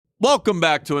Welcome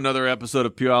back to another episode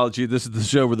of Pewology. This is the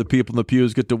show where the people in the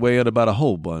pews get to weigh in about a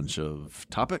whole bunch of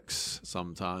topics,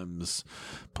 sometimes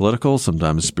political,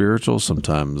 sometimes spiritual,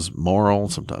 sometimes moral,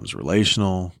 sometimes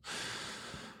relational.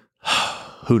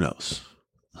 Who knows?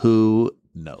 Who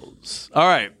knows? All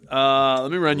right,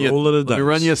 let me run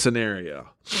you a scenario.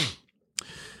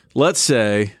 Let's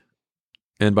say,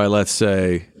 and by let's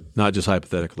say, not just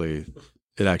hypothetically,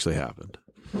 it actually happened.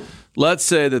 Let's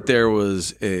say that there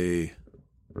was a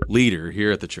leader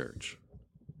here at the church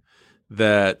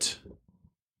that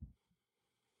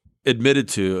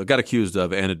got accused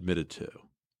of and admitted to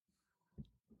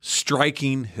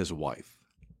striking his wife.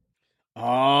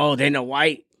 Oh, Dana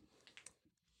White.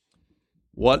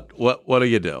 What do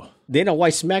you do? Dana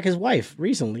White smacked his wife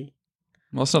recently.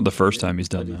 Well, it's not the first time he's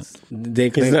done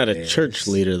that. He's not a church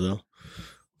leader, though.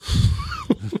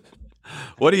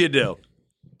 What do you do?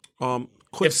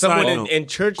 Quick side note. In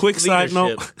church Quick leadership, side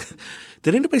note.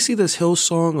 Did anybody see this Hill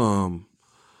song,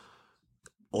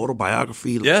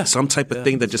 autobiography? Yeah. Some type of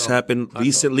thing that just happened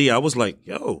recently. I was like,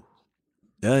 yo.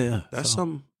 Yeah. That's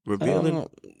something revealing.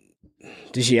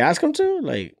 Did she ask him to?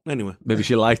 Like, Anyway. Maybe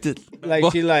she liked it.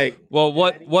 Well,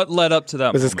 what led up to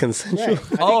that? Was this moment? consensual?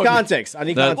 I need context.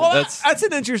 Well, that's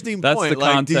an interesting that's point. the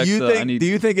context do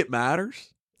you think it matters?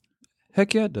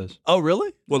 Heck yeah, it does. Oh,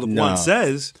 really? Well, if No. one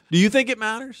says. Do you think it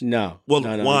matters? No. Well,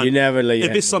 no. one. You never let your If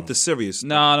hands it's go. something serious.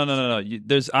 No.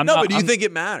 But do you think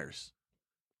it matters?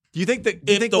 Do you think that?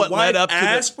 Do you If think the what wife led up to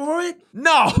asked for it?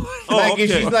 No. Like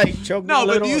if okay. she's like choking No, a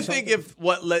but little do you or think something? if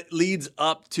what leads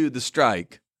up to the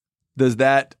strike, does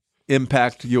that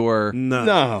impact your?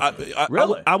 No.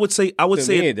 Really? I would say To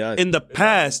me, it does. in the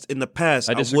past, I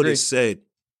I would disagree. have said,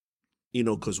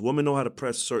 because women know how to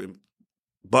press certain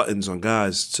buttons on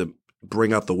guys to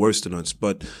bring out the worst in us.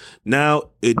 But now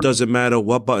it doesn't matter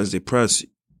what buttons they press.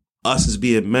 Us as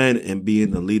being men and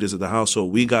being the leaders of the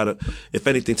household, we gotta, if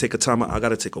anything, take a time out. I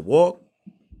gotta take a walk.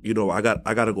 I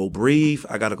gotta go breathe.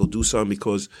 I gotta go do something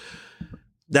because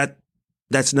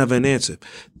that's never an answer.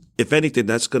 If anything,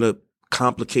 that's gonna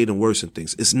complicate and worsen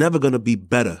things. It's never gonna be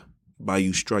better by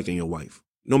you striking your wife,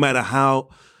 no matter how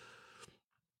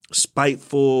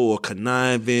spiteful or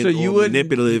conniving or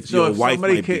manipulative your wife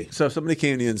might be. So if somebody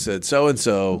came to you and said so and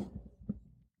so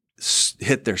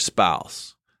hit their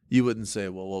spouse, you wouldn't say,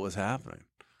 "Well, what was happening?"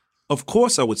 Of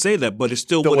course, I would say that, but it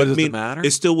still So what wouldn't does it mean. matter?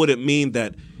 It still wouldn't mean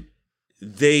that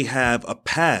they have a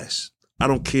past. I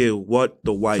don't care what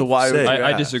the wife So why would said. you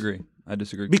I ask? disagree.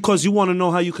 Because you want to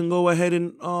know how you can go ahead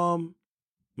and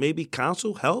maybe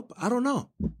counsel, help. I don't know.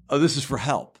 Oh, this is for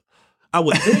help. I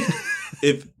would think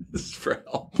if This is for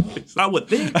help. I would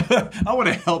think I want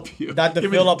to help you. Not to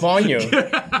fill up on you.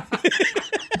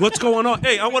 what's going on.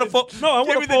 Hey, I want to fold. No, I Give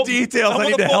want me to the fold. details. I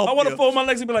need to help I want to you. fold my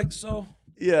legs and be like, so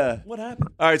Yeah. what happened?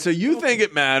 All right. So you think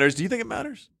it matters? Do you think it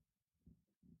matters?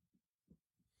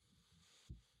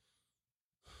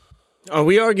 Are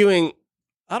we arguing?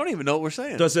 I don't even know what we're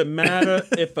saying. Does it matter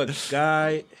if a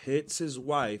guy hits his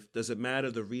wife? Does it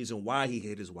matter the reason why he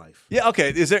hit his wife? Yeah. Okay.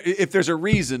 If there's a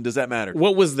reason, does that matter?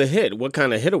 What was the hit? What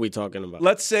kind of hit are we talking about?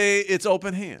 Let's say it's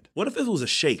open hand. What if it was a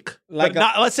shake? Like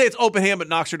Let's say it's open hand, but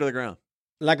knocks her to the ground.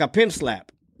 a pimp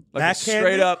slap. Like a Backhanded?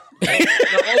 straight up.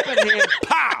 Open hand.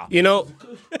 Pow. You know,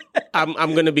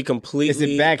 I'm going to be Is it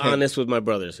completely backhand? honest with my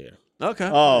brothers here. Okay.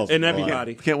 Oh, And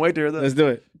everybody. Can't wait to hear let's that. do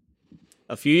it.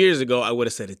 A few years ago, I would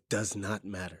have said it does not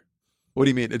matter. What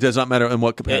do you mean? It does not matter in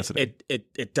what capacity.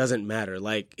 It doesn't matter.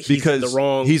 Like he's Because in the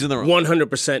wrong. he's in the wrong.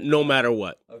 100%, no matter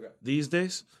what. These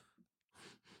days?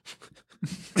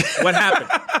 What happened?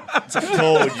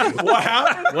 Told you. What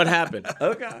happened? What happened?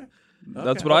 Okay.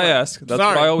 That's what I ask. That's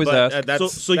Sorry, what I always but, ask.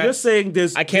 that's- So you're that's- saying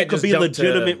I can't there could just be jump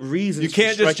legitimate to- reasons You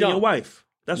can't for just striking your jump. wife.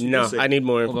 That's what No, you're saying. I need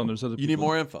more info. Hold on, there's other You need people.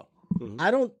 more info.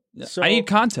 I don't. So I need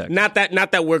context. Not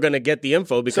that we're gonna get the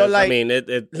info because like- I mean,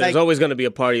 there's like- always gonna be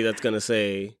a party that's gonna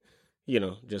say,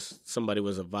 just somebody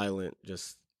was a violent,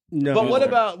 just no. But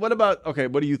what about? Okay,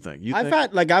 what do you think? You I've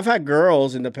think? had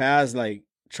girls in the past like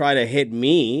try to hit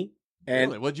me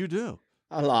and Really? What'd you do?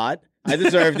 a lot. I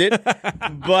deserved it.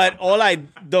 But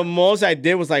the most I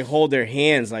did was like hold their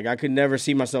hands. Like I could never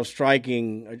see myself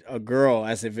striking a girl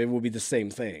as if it would be the same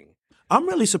thing. I'm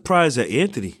really surprised at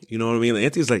Anthony. You know what I mean?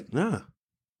 Anthony's like, nah.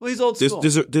 Well, he's old There's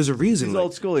school. there's a reason. He's like-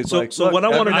 old school. He's so like, so look, what I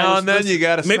want to every know now is and then you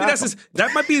got to. maybe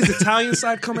that might be his Italian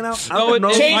side coming out. I No, don't it- know.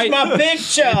 it Change might- my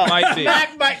picture. It might be.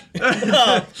 Back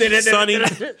my. Sonny.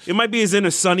 It might be his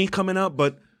inner Sonny coming out,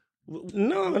 but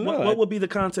no. what would be the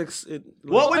context?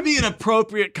 What would be an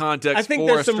appropriate context? I think for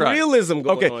there's a some strike? realism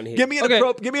going Okay, on here. give me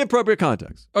Okay. appropriate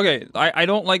context. Okay, I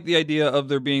don't like the idea of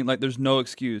there being like there's no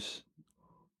excuse.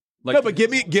 Like No, but give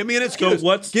me an excuse. So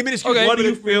what's give me an excuse. Okay. what do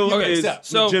you feel Okay, is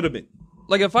so- legitimate?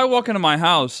 like if I walk into my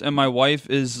house and my wife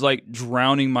is like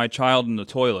drowning my child in the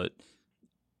toilet,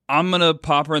 I'm going to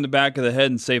pop her in the back of the head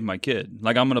and save my kid.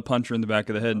 Like, I'm going to punch her in the back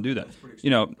of the head and do that. You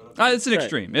know, it's an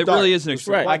extreme. It really is an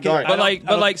extreme. Right.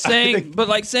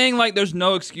 But saying like there's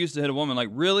no excuse to hit a woman, like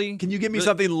really? Can you give me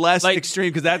something less like- extreme?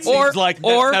 Because that or- seems like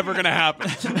or- that's never going to happen.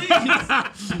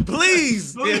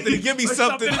 Please, Anthony, give me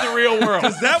something in the real world.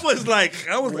 Because that was like,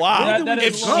 Wow. That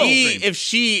is low. If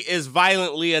she is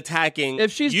violently attacking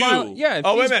If she's you, violent, yeah, if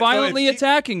Oh, wait a she's minute. So violently if she-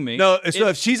 attacking me, No, so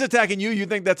if she's attacking you, you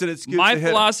think that's an excuse my to hit her?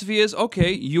 philosophy is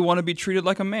okay. You want to be treated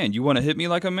like a man. You want to hit me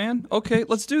like a man. Okay,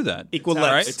 let's do that. Equal All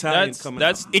left. right? Italian That's coming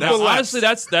that's, out. that's Equal left. honestly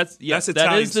that's That's that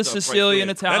Italian is the stuff right Sicilian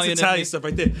there. Italian. That's Italian in me. stuff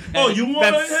right there. Oh, you want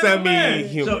that's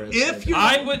semi-humorous. If you,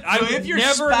 I would if your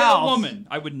never hit a spouse- woman.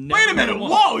 I would never. Wait a hit minute.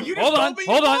 woman. Whoa, you just hold told on, me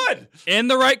hold you on. would. In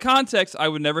the right context, I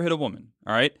would never hit a woman.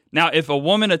 All right. Now, if a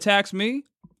woman attacks me,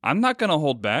 I'm not gonna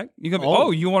hold back. You're gonna be,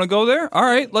 oh, you want to go there? All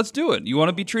right, let's do it. You want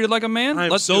to be treated like a man? I'm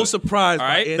Let's do so it. surprised. All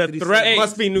by right? Anthony The threat saying-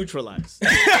 must be neutralized.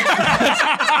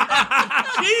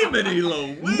 Jiminy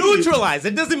Louise. Neutralize.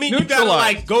 It doesn't mean you gotta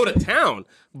Neutralize. like go to town,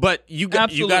 but you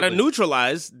gotta Absolutely.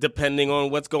 neutralize depending on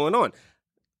what's going on.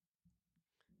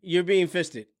 You're being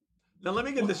fisted. Now let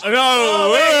me get this. No,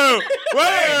 wait.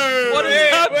 What is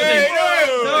happening?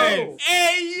 No.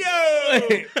 Hey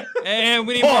yo. And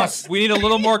we need we need a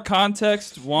little more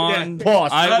context. Juan,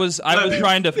 pause. I was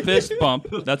trying to fist bump.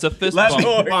 That's a fist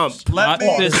bump. Bump. Not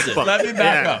fisted. Let me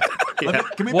back up.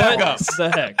 Can we What back up? the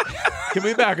heck? Can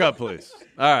we back up, please?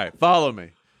 All right, follow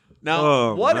me. Now,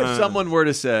 Oh, what if man. someone were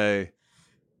to say,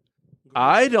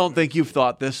 I don't think you've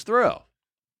thought this through?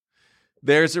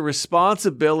 There's a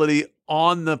responsibility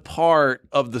on the part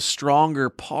of the stronger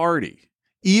party,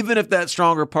 even if that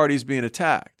stronger party is being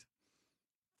attacked.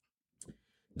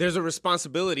 There's a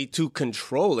responsibility to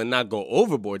control and not go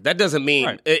overboard. That doesn't mean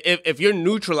Right. if you're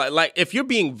neutralized, like if you're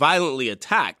being violently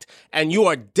attacked and you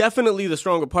are definitely the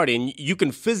stronger party and you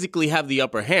can physically have the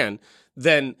upper hand,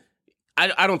 then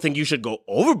I don't think you should go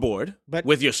overboard But-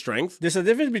 with your strength. There's a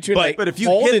difference between But if you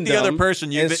holding hit the other them person,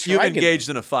 and you've striking engaged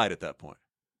in a fight at that point.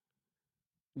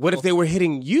 What if they were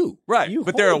hitting you? Right, You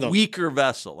but they're a hold them. weaker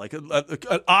vessel, like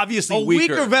obviously A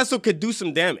weaker vessel could do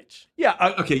some damage.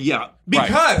 Yeah, okay, yeah.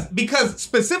 Because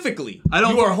specifically,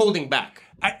 don't- you are holding back.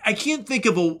 I can't think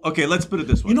of a. Okay, let's put it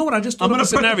this way. You know what? I just thought I'm of going a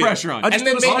to put the scenario. pressure on. I you. just And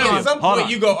then thought of a maybe scenario. at some Hold point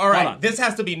on. you go, all Hold right, on. this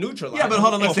has to be neutralized. Yeah, but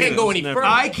hold on, let's It say can't this. go any further.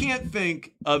 I can't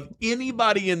think of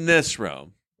anybody in this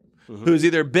room who's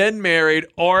either been married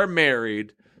or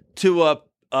married to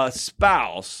a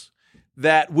spouse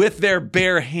that with their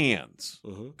bare hands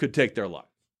could take their life.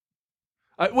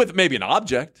 With maybe an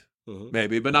object,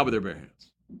 maybe, but not with their bare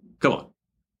hands. Come on.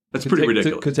 That's pretty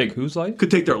ridiculous. Could take whose life? Could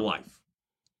take their life.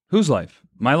 Whose life?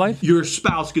 My life? Your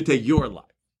spouse could take your life.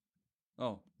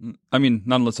 Oh, I mean,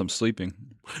 not unless I'm sleeping.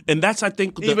 And that's, I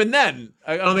think, Even then,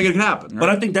 I don't think it can happen. but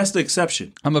I think that's the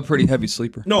exception. I'm a pretty heavy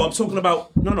sleeper. No, I'm talking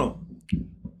about, no.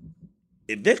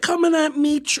 If they're coming at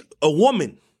me, a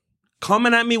woman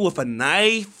coming at me with a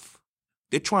knife,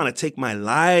 they're trying to take my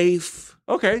life.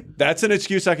 Okay, that's an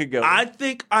excuse I could go with. I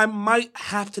think I might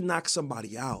have to knock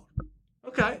somebody out.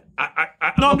 Okay.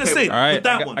 No, I'm just saying. All right, with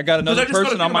that I got- one. I got another 'Cause just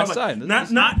person gotta on my think about it.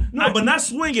 side. But not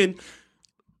swinging.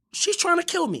 She's trying to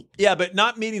kill me. Yeah, but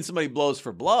not meaning somebody blows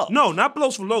for blow. No, not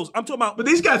blows for blows. I'm talking about. But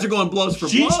these guys are going blows for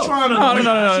she's blow. trying to. No,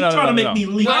 she's trying to make no. me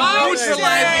leave.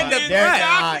 Neutralizing the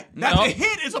threat. That's No. a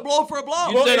hit. It's a blow for a blow.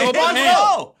 You said It's open one hand.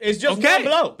 blow. It's just Okay. one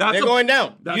blow. That's They're a- going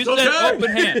down. That's You said okay.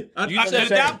 open hand. You At said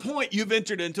that point, you've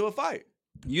entered into a fight.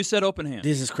 You said open hand.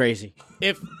 This is crazy.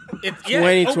 If it's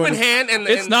 20, open 20. hand and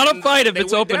It's and- not a and fight if they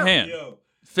it's went open down. hand.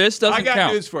 Fist doesn't I got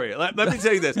count. news for you. Let me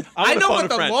tell you this. I know what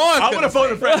the law is I want gonna to phone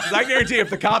say. a friend. 'Cause I guarantee if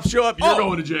the cops show up, you're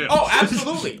going to jail. Oh,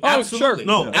 absolutely. Oh, absolutely. sure.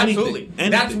 No, absolutely.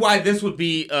 anything. That's why this would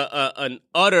be an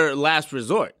utter last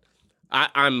resort.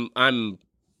 I'm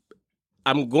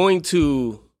going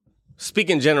to speak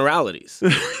in generalities,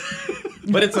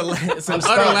 but it's an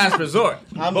utter last resort.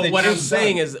 I'm But what I'm legit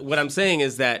saying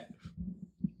is that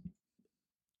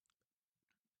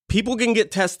people can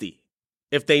get testy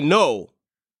if they know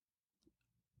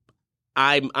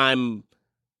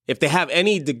if they have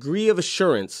any degree of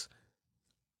assurance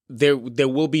there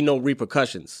will be no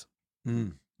repercussions.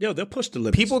 Yo, they'll push the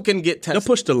limits. People can get they'll testy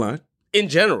push the line. in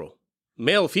general,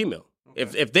 male, female.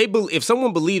 If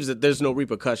someone believes that there's no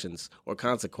repercussions or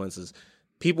consequences,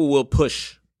 people will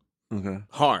push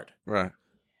hard. Right.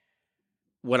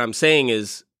 What I'm saying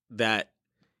is that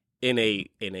in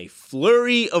a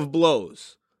flurry of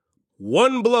blows,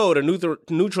 one blow to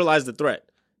neutralize the threat,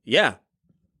 yeah,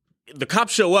 the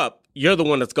cops show up, you're the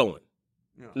one that's going,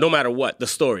 no matter what the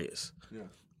story is.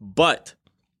 But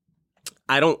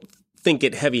I don't think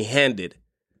it heavy-handed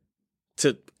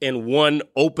to in one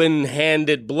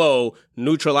open-handed blow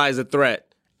neutralize a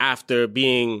threat after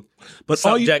being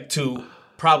subject to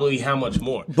probably how much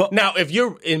more. But- now, if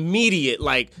you're immediate,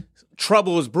 like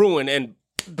trouble is brewing and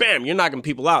bam, you're knocking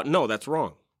people out, no, that's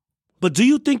wrong. But do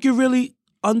you think you're really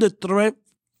under threat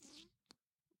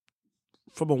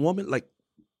from a woman?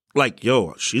 Like,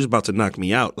 yo, she's about to knock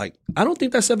me out. Like, I don't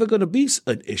think that's ever going to be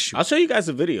an issue. I'll show you guys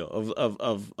a video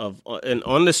of an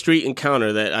on the street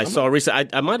encounter that I saw recently.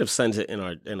 I might have sent it in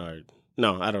our.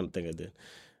 No, I don't think I did.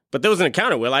 But there was an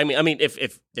encounter where I mean, if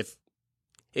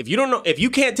you don't know, if you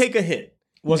can't take a hit,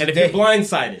 Was and it if you're Dave?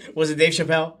 blindsided, Was it Dave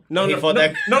Chappelle? no, He no, fought no,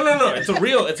 that- no. It's a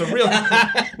real.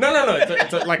 No.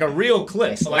 It's like a real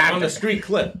clip, like on the street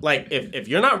clip. Like if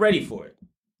you're not ready for it,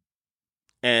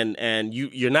 and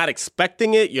you're not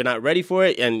expecting it, you're not ready for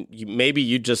it, and maybe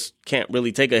you just can't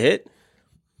really take a hit.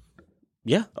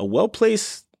 Yeah, a well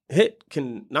placed hit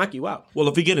can knock you out. Well,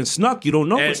 if you're getting snuck, you don't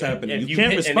know what's happening. You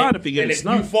can't respond if you're getting if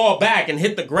snuck. you fall back and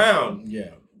hit the ground,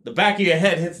 Yeah. the back of your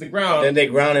head hits the ground. Then they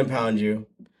ground and pound you.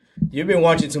 You've been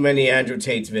watching too many Andrew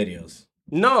Tate's videos.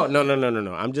 No.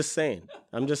 I'm just saying.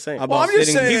 About I'm just sitting-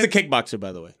 saying- He's a kickboxer,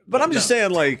 by the way. But I'm just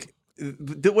saying, like,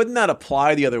 wouldn't that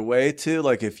apply the other way too?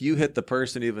 Like, if you hit the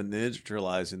person even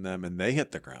neutralizing them and they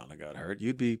hit the ground and got hurt,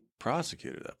 you'd be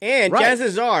prosecuted. And Right.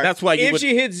 chances are, That's why you if would-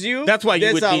 she hits you, that's why you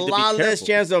there's would a need to be lot less careful.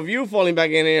 chance of you falling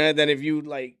back in here than if you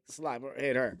like slap or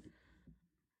hit her.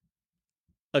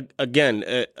 Again,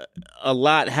 a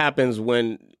lot happens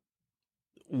when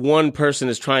one person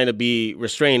is trying to be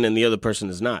restrained and the other person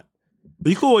is not.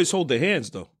 But you can always hold their hands,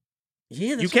 though.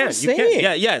 Yeah, that's You what can. I'm You saying. can.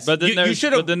 Yeah, yes. But then you there's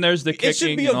should have. but then there's the It should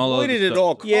kicking be and all of avoided the at stuff.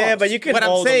 all costs. Yeah, but you can What I'm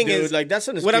hold saying them, dude. is, like that's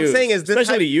an excuse. what I'm saying is,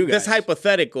 especially you guys. this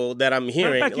hypothetical that I'm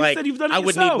hearing, fact, you like said you've done it I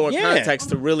would need yourself. more Yeah. context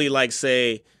to really like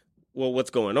say, well, what's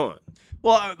going on?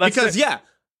 Well, Because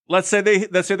let's say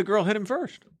the girl hit him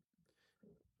first,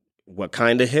 what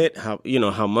kind of hit? How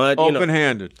how much?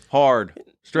 open-handed, hard,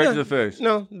 straight to the face.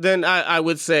 No, then I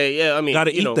would say, yeah. I mean,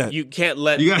 Gotta eat that. You can't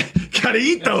let. You gotta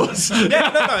eat those.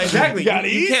 yeah, no, exactly. Gotta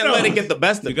you eat can't let it those. get the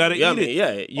best of You gotta you. I eat mean, it.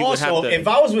 yeah, you also, would have to. if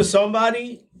I was with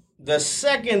somebody, the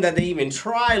second that they even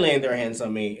try laying their hands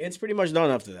on me, it's pretty much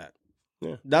done after that.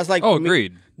 Yeah. That's like Oh, for me-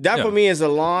 agreed. That Yeah. for me is a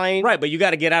line. right, but you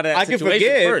got to get out of that I can situation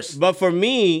forgive, first. but for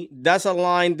me, that's a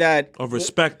line that. Of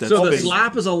respect. That's So the big.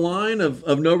 slap is a line of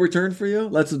no return for you?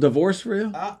 That's a divorce for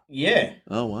you? Yeah.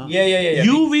 Oh, wow. Yeah.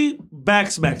 Yuri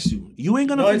backsmacks you. You ain't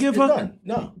gonna No, it's forgive her. done.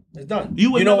 No, it's done.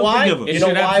 You would know never why? forgive her. It You know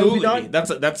should why it would be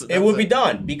absolutely done? That's It would be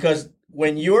done because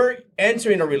when you're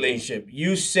entering a relationship,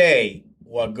 you say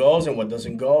what goes and what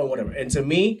doesn't go and whatever. And to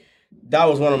me, that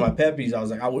was one of my pet peeves. I was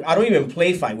like, I don't even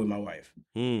play fight with my wife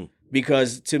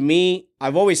because to me,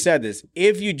 I've always said this: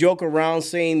 if you joke around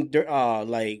saying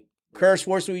like curse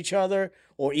words to each other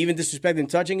or even disrespecting,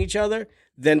 touching each other,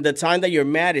 then the time that you're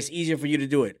mad, it's easier for you to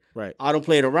do it. Right. I don't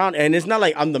play it around, and it's not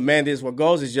like I'm the man. This is what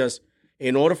goes. It's just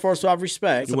in order for us to have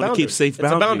respect. You want to keep safe It's a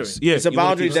boundaries. boundary. Yeah, It's a you wanna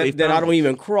boundary keep safe that I don't boundaries.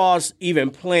 even cross, even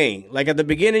playing. Like at the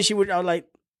beginning, I was like,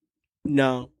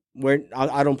 no,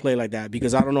 I don't play like that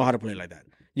because I don't know how to play like that.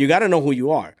 You got to know who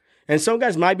you are. And some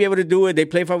guys might be able to do it. They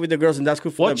play fight with the girls, and that's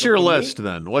good for What's them. your But for me, list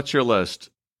then? What's your list?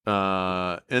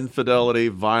 Infidelity,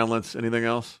 violence, anything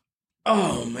else?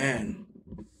 Oh man,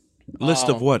 List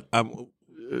of what?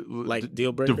 Like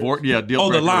deal breakers? Divorce? Yeah, deal Oh,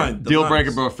 the breaker. line, the Deal lines.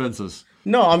 breaker offenses.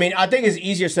 no. I mean, I think it's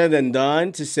easier said than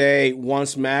done to say one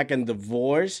smack and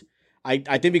divorce. I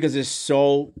think because it's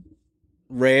so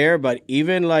rare, but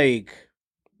even like.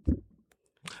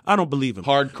 I don't believe him.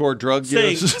 Hardcore drug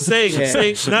Saying, use. saying, Yeah.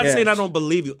 saying, not Yeah. saying I don't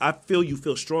believe you. I feel you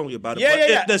feel strongly about it. Yeah, but yeah,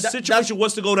 yeah. if the That- situation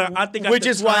was to go down, I think Which at the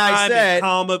is why I time said- and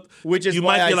calm up, Which is you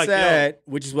why might be I like, said,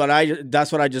 which is what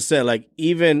that's what I just said. Like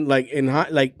even like in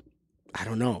like, I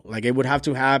don't know. Like it would have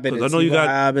to happen. yo, And I know see you what got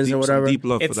happens deep, or some whatever. deep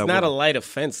love It's for that not a woman. light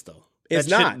offense, though. It's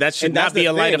that not. That should And that's not be the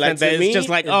a light thing. Like, offense. to It's me, just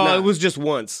like, it's oh, not. it was just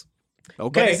once.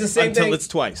 But it's the same Until thing. it's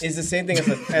twice. It's the same thing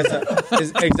exactly.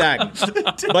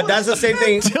 But that's the same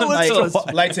thing.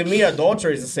 Like to me,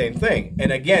 adultery is the same thing.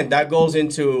 And again, that goes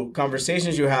into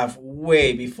conversations you have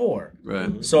way before.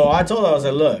 Right. So I told her, I was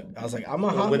like, look, I'm a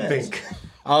hot would mess. think.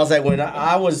 I was like, when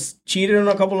I was cheated on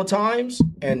a couple of times,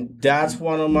 and that's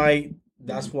one of my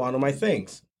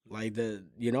things. Like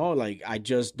like I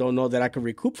just don't know that I could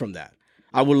recoup from that.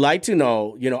 I would like to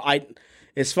know,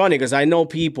 it's funny because I know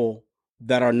people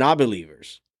that are not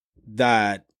believers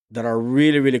that are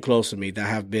really, really close to me that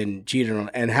have been cheated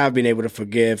on and have been able to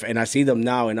forgive. And I see them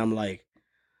now and I'm like,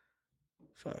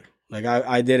 fuck. Like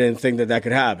I didn't think that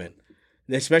could happen.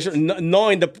 Especially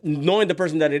knowing the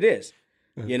person that it is,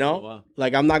 Wow.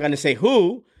 Like I'm not going to say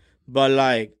who, but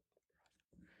like,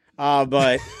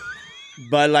 but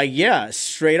But like, yeah,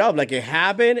 straight up, like it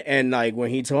happened. And like when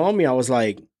he told me, I was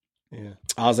like,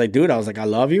 dude, I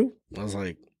love you. I was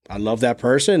like, I love that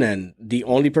person. And the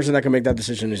only person that can make that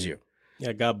decision is you.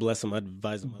 Yeah, God bless him. I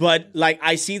advise him. But like,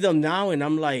 I see them now and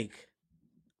I'm like,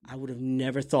 I would have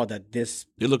never thought that this.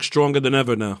 You look stronger than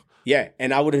ever now. Yeah.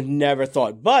 And I would have never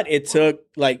thought. But it took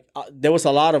like, there was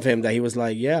a lot of him that he was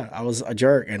like, yeah, I was a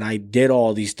jerk and I did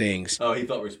all these things. Oh, he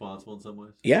felt responsible in some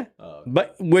ways? Yeah. Oh.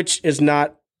 But which is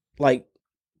not like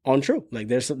untrue. Like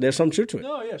there's some truth to it.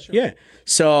 No, yeah, sure. Yeah.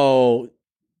 So,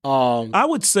 I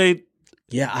would say,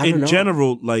 yeah, I don't in know.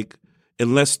 general, like,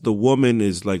 unless the woman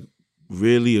is like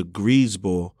really a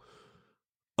greaseball,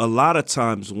 a lot of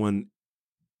times when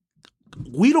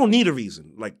we don't need a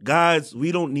reason, like guys,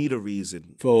 we don't need a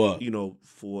reason For what? you know,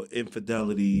 for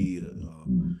infidelity,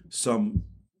 some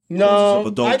No, causes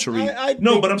of adultery. I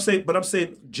no, think- but I'm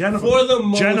saying general. For the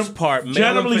most part, male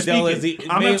generally infidelity-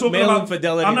 speaking, I'm not talking male about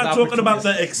infidelity I'm is not talking about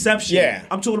opportunistic. the exception. Yeah.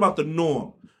 I'm talking about the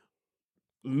norm.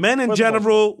 Men in For the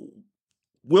general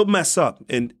will mess up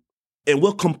and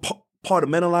we'll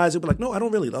compartmentalize it. But like, no, I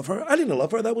don't really love her. I didn't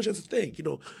love her. That was just a thing, you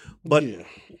know. But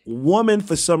woman,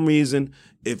 for some reason,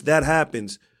 if that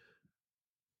happens,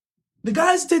 the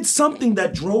guys did something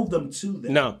that drove them to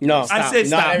that. No. No, I stop. said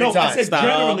Not stop. every No, I time. said Stop.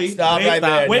 generally. Stop wait, right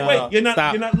there. Wait, No. wait. You're not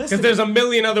listening. Because there's a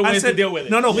million other ways to deal with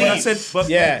it. No, but I Please. said, but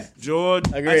Yeah. George,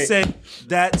 I Agreed. said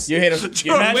that's You hit a- George,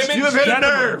 you that's- women you have hit a cheat.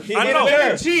 nerve. He I hit a know. nerve.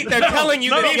 Women cheat. They're telling you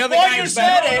no, that no, the other before guy you is said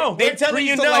better. it, No, they're they're telling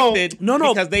you no. pre-selected No.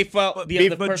 because they felt the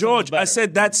other But person George, was better. I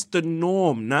said that's the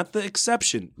norm, not the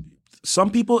exception. Some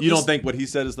people You don't think what he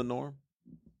said is the norm?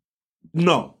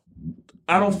 No,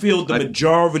 I don't feel the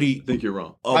majority. I think you're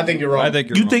wrong. Of, I think you're wrong. I think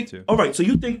you're You wrong think too. all right? So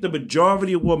you think the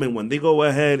majority of women, when they go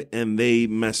ahead and they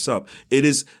mess up, it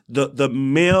is the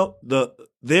male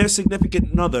their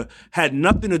significant other had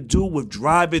nothing to do with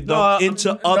driving them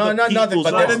into other not nothing, people's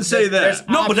but I didn't say that. there's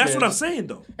No, but that's options. what I'm saying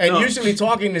though. And No. usually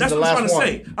talking is That's the what I'm last trying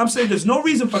one. to say. I'm saying there's no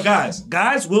reason for guys.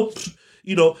 Guys will,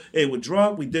 you know, hey, we're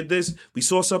drunk, we did this, we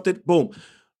saw something, boom.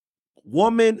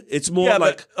 Woman, it's more Yeah,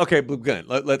 like but, okay, but again,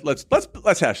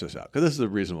 let's hash this out because this is a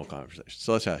reasonable conversation.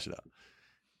 So let's hash it out.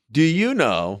 Do you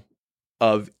know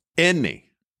of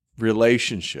any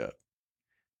relationship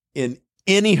in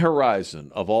any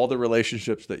horizon of all the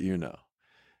relationships that you know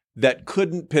that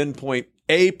couldn't pinpoint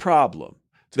a problem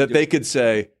that they could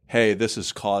say, "Hey, this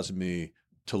has caused me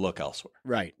to look elsewhere"?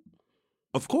 Right.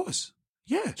 of course.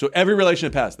 Yeah. So every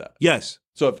relationship has that. Yes.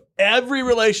 So if every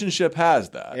relationship has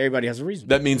that, Everybody has a reason.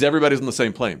 that means everybody's on the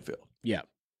same playing field. Yeah.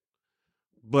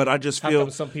 But I just How feel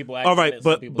come some people act all on right, it,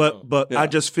 some people don't? Yeah. I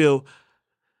just feel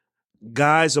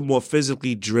guys are more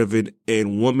physically driven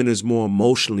and women is more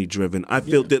emotionally driven. I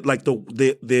feel that like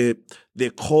their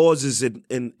causes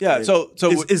and Yeah, so it's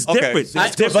okay, different. so It's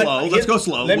let's go different. slow. Let's go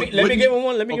slow. Let me give him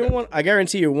one. Let me give him one. I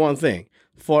guarantee you one thing.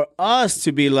 For us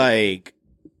to be like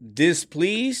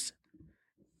displeased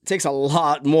takes a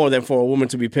lot more than for a woman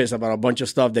to be pissed about a bunch of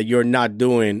stuff that you're not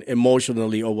doing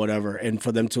emotionally or whatever, and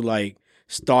for them to like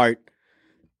start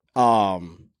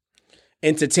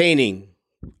entertaining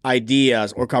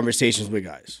ideas or conversations with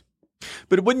guys.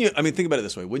 But wouldn't you? I mean, think about it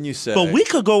this way. Wouldn't you say? But we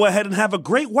could go ahead and have a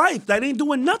great wife that ain't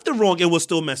doing nothing wrong and will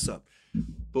still mess up.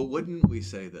 But wouldn't we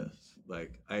say this?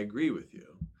 Like, I agree with you,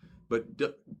 but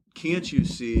can't you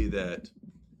see that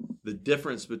the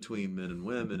difference between men and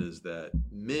women is that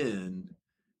men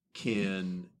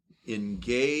can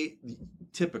engage,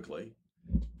 typically,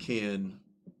 can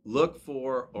look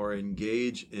for or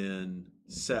engage in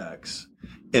sex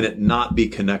and it not be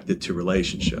connected to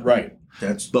relationship. Right.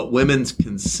 But women's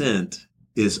consent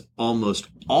is almost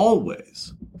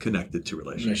always connected to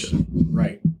relationship.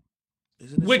 Right.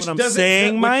 Isn't this Which what I'm doesn't,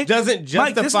 saying, which Mike? doesn't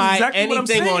Mike, this is justify exactly what I'm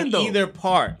anything saying, on though. either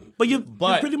part. But you're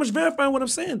But- pretty much verifying what I'm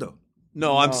saying, though.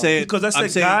 No, I'm saying Because I I'm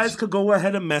said saying- guys could go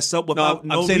ahead and mess up No, without I'm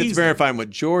saying reason. it's verifying what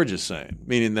George is saying,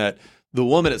 meaning that the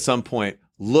woman at some point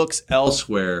looks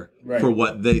elsewhere Right. for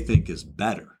what they think is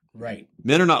better. Right.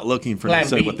 Men are not looking for Plan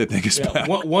necessarily B. what they think is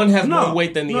better. One has more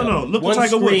weight than the other. No, look one at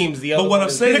Tiger screams, Woods. the other But what one I'm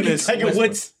is- saying Look at is, Tiger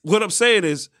Woods. what I'm saying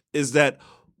is that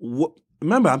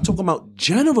remember, I'm talking about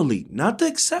generally, not the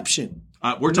exception.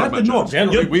 We're Not the norm.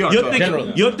 generally. We are You're talking thinking,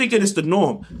 generally. you're thinking it's the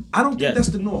norm. I don't think Yes. that's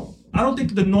the norm. I don't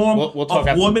think the norm We'll talk of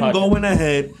after the women podcast. going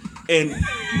ahead and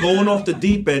going off the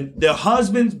deep end, their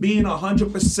husbands being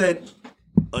 100%.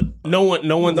 No one's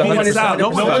No one is 100%. 100%. No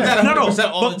one's at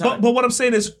 100% all the time. But what I'm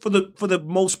saying is, for the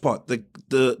most part,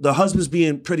 the husbands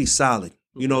being pretty solid.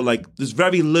 You know, like there's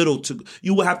very little to.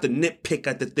 You will have to nitpick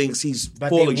at the things he's But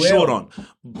falling they will. short on.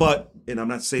 But, and I'm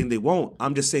not saying they won't.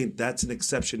 I'm just saying that's an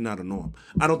exception, not a norm.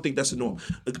 I don't think that's a norm.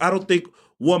 Like, I don't think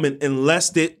women, unless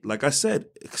they, like I said,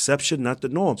 exception, not the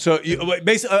norm. So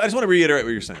basically, I just want to reiterate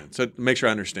what you're saying, so to make sure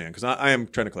I understand, because I am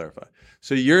trying to clarify.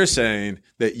 So you're saying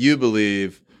that you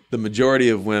believe the majority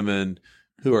of women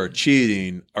who are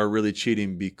cheating are really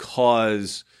cheating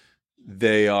because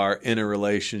they are in a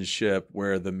relationship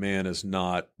where the man has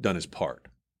not done his part.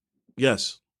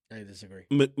 Yes. I disagree.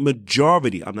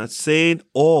 Majority. I'm not saying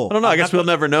all. I don't know. I guess we'll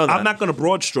never know that. I'm not going to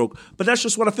broad stroke, but that's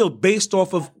just what I feel based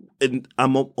off of, and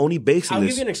I'm only basing I'll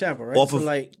this give you an example, right? off So, of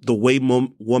like, the way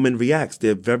woman reacts.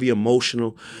 They're very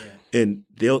emotional, and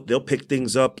they'll pick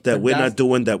things up that But we're that's- not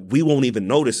doing that we won't even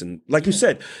notice. And like you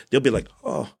said, they'll be like,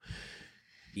 "Oh,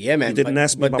 yeah, man. you didn't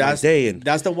ask me about my that's, day," and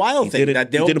that's the wild you thing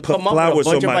that they'll didn't put come up flowers with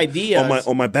a bunch on of my ideas.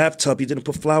 on my bathtub. He didn't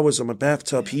put flowers on my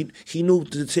bathtub. He knew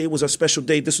today was a special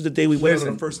day. This was the day we went on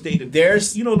Listen, the first date. And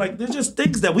there's- you know, like there's just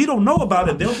things that we don't know about,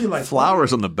 and they'll be like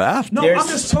Flowers on the bath? No, There's- I'm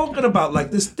just talking about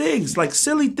like there's things, like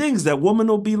silly things that women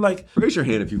will be like. Raise your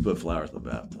hand if you put flowers in the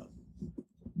bathtub.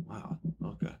 Wow.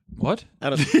 Okay. What? I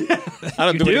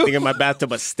don't do anything in my bathtub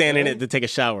but stand in it to take a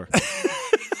shower.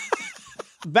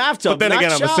 bathtub. But then not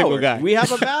again, I'm a single shower. guy. We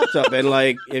have a bathtub, and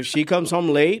like if she comes home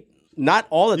late, not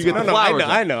all the time. get the flowers.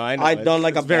 I know. I've done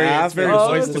like a It's very, bath. it's very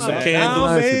Oh, nice it's to not some bad. candles.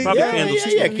 Nice. Probably Yeah, candles.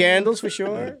 yeah, candles for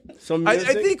sure. Some I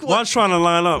music. think One's trying to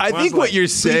line up. I think what you're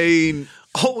saying.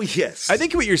 Oh yes, I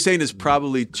think what you're saying is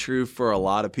probably true for a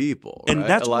lot of people, and right?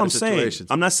 that's a lot what I'm of saying. situations.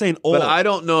 I'm not saying all. But I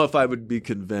don't know if I would be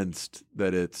convinced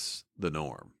that it's the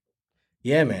norm.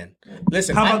 Yeah, man.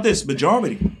 Listen, How about this?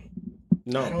 Majority.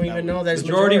 No, I don't even know that's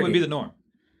Majority would be the norm.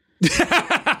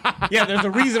 Yeah, there's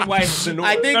a reason why it's the norm.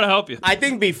 I think. Gotta help you. I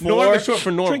think before norm is short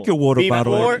for normal. Drink your water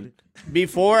bottle. before, Anthony.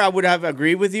 before I would have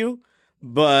agreed with you,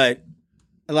 but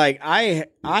like I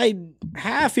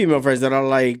have female friends that are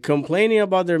like complaining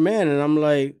about their man, and I'm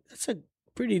like, that's a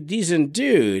pretty decent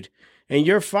dude, and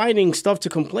you're finding stuff to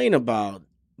complain about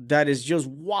that is just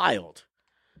wild.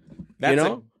 That's you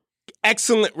know? an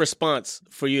excellent response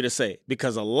for you to say,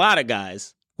 because a lot of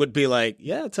guys would be like,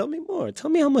 "Yeah, tell me more. Tell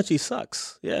me how much he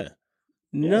sucks." Yeah.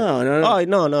 No,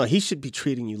 Oh no, he should be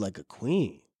treating you like a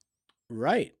queen.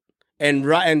 right, and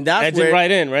that's That's where it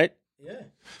right in, right? Yeah.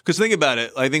 Because think about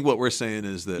it. I think what we're saying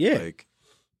is that Yeah. like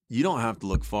you don't have to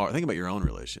look far. Think about your own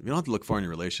relationship. You don't have to look far in your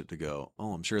relationship to go,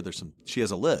 oh, I'm sure there's some. She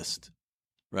has a list,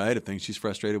 right, of things she's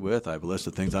frustrated with. I have a list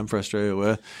of things I'm frustrated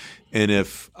with, and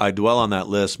if I dwell on that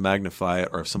list, magnify it,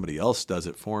 or if somebody else does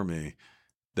it for me,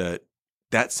 that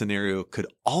scenario could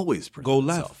always present Go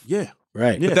left. itself. Yeah.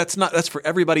 Right, But that's for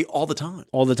everybody all the time.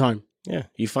 all the time. Yeah.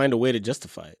 You find a way to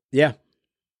justify it. Yeah,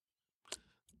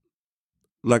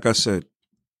 Like I said,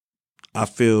 I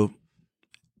feel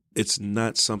it's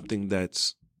not something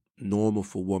that's normal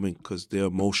for women because they're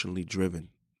emotionally driven.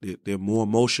 They're more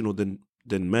emotional than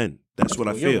men. That's what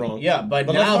I You're feel. wrong. yeah, but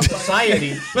now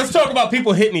society. Let's talk about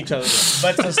people hitting each other.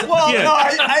 But Well, Yeah. no,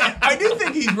 I do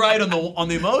think he's right on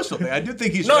the emotional thing. I do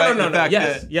think he's right in the fact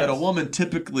Yes, that, yes. that a woman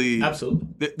typically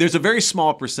Absolutely. there's a very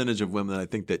small percentage of women I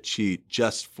think that cheat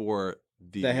just for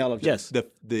the hell of Yes. the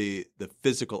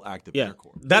physical act of Yeah.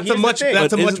 intercourse. That's Here's a the much thing.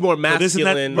 that's a But much isn't- more but isn't that-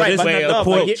 masculine but isn't way that of the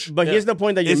point? approach. But here's the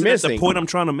point that you're Isn't that missing. the point I'm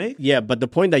trying to make? Yeah, but the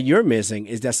point that you're missing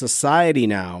is that society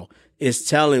now is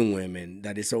telling women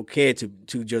that it's okay to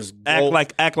just go,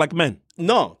 Act like men.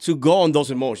 to go on those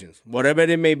emotions, whatever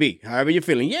it may be, however you're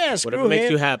feeling. Yeah, screw Whatever makes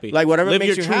him. you happy. like whatever Live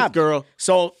makes your you truth, happy, girl.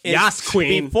 So Yes,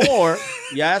 queen. Before,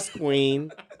 yes,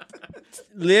 queen.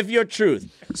 Live your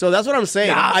truth. So that's what I'm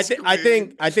saying.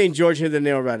 I think George hit the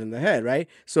nail right in the head, right?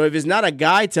 So if it's not a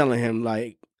guy telling him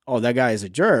like, "Oh, that guy is a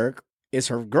jerk," it's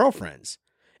her girlfriends.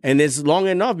 And it's long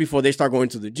enough before they start going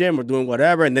to the gym or doing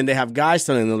whatever, and then they have guys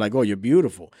telling them like, "Oh, you're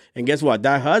beautiful." And guess what?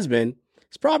 That husband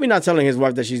is probably not telling his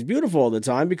wife that she's beautiful all the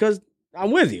time because I'm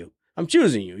with you. I'm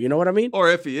choosing you. You know what I mean? Or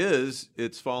if he is,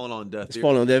 it's falling on deaf ears.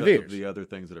 falling on deaf because of ears. The other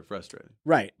things that are frustrating.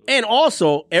 Right. And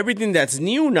also, everything that's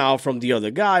new now from the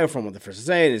other guy or from what the first is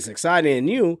saying is exciting and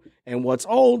new, and what's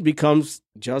old becomes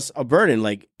just a burden.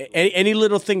 Like any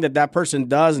little thing that person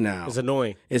does now It's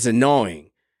annoying. is annoying.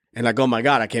 And like, oh my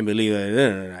God, I can't believe it.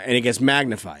 And it gets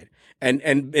magnified.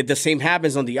 And the same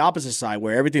happens on the opposite side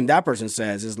where everything that person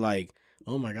says is like,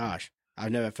 oh my gosh,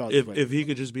 I've never felt this way. If he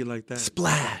could just be like that.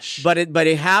 Splash. But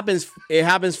it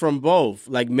happens from both,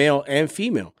 like male and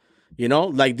female. You know,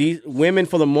 like these women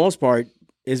for the most part,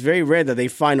 it's very rare that they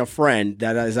find a friend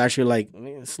that is actually like,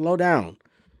 slow down.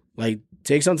 Like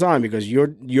take some time because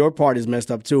your part is messed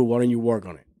up too. Why don't you work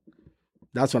on it?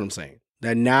 That's what I'm saying.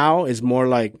 That now is more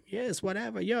like, yes,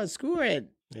 whatever. Yo, screw it.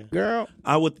 Girl.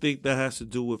 I would think that has to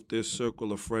do with their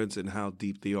circle of friends and how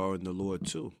deep they are in the Lord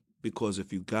too. Because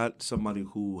if you got somebody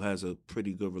who has a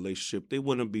pretty good relationship, they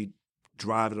wouldn't be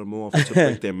driving them off to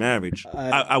break their marriage.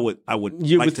 I would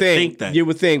You like would to think that. You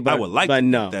would think, but I would like but to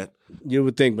no. think that. You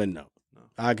would think, but no.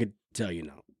 I could tell you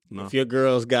no. No. If your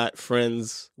girl's got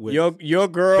friends with Your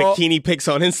girl. bikini pics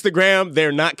on Instagram,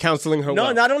 they're not counseling her. No,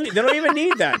 well. not only they don't even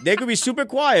need that. They could be super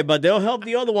quiet, but they'll help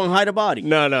the other one hide a body.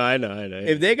 No, I know.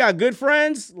 If they got good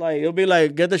friends, like it'll be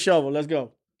like, get the shovel, let's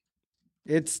go.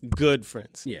 It's Good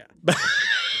friends. yeah.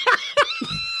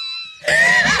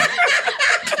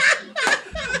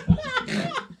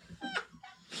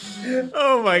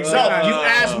 Oh my So you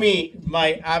asked me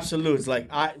my absolutes. Like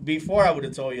before, I would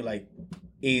have told you like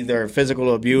either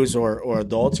physical abuse or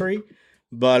adultery,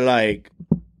 but like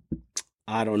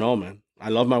I don't know, man. I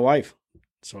love my wife,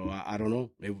 so I don't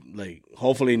know. Like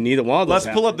hopefully neither one of those.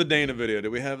 Let's pull up the Dana video.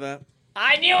 Do we have that?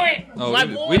 I knew it.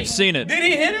 Oh, we've seen it. Did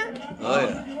he hit her? Oh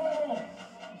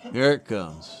yeah. Here it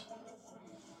comes.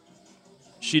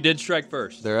 She did strike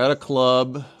first. They're at a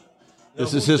club.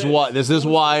 This is his wife. This is his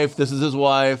wife. This is his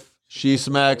wife. She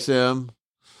smacks him.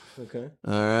 Okay.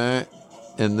 All right,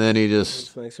 and then he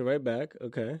just Smacks her right back.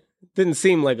 Okay. Didn't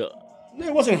seem like a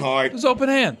It wasn't It hard. was open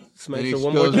hand. smacks and he her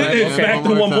one more goes time. back in Back to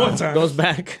one more time. Goes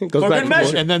back. Goes For back. good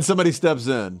measure. and then somebody steps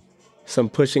in. Some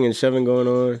pushing and shoving going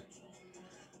on.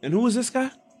 And who is this guy?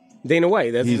 Dana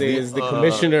White. That's He's is the, the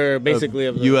commissioner, basically,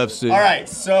 of the UFC. All right,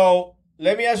 so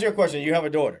let me ask you a question. You have a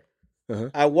daughter. Uh-huh.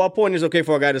 At what point is it okay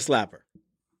for a guy to slap her?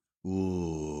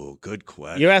 Ooh, good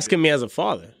question. You're asking me as a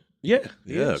father. Yeah.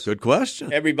 Yeah, good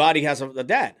question. Everybody has a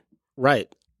dad. Right.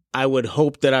 I would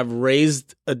hope that I've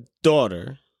raised a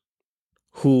daughter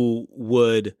who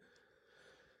would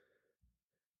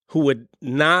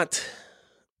not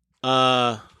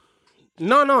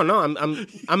no,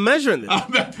 I'm measuring this.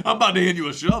 I'm about to hand you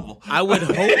a shovel. I would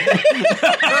hope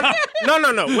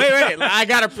No. Wait. I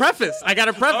got to preface. He's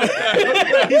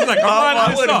like,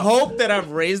 I would hope that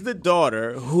I've raised a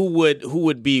daughter who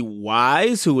would be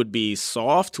wise, who would be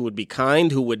soft, who would be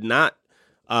kind, who would not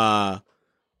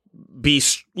be,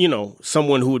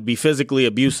 someone who would be physically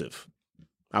abusive.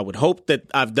 I would hope that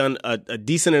I've done a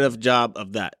decent enough job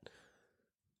of that.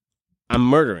 I'm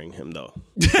murdering him though.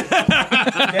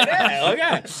 Yeah,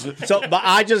 okay. So, but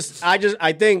I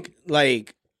think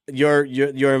like your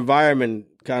environment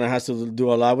kind of has to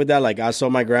do a lot with that. Like I saw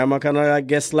my grandma kind of like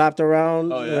get slapped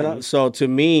around. Oh, yeah. You know? So to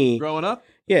me, Growing up?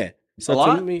 yeah. So A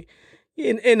lot? to me,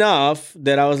 enough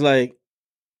that I was like,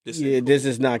 This this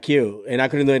is not cute, and I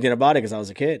couldn't do anything about it because I was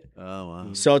a kid. Oh, wow.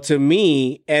 So to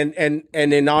me, and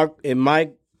in my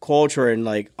culture and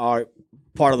like our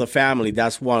part of the family,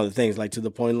 that's one of the things. Like to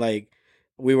the point, like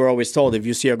we were always told, if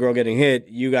you see a girl getting hit,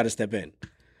 you got to step in.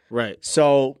 Right.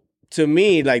 So to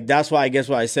me, like that's why I guess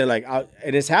what I said, like,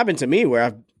 and it's happened to me where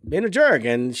I've been a jerk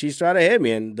and she's tried to hit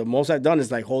me, and the most I've done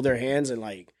is like hold their hands and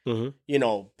like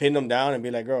pin them down and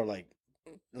be like, girl,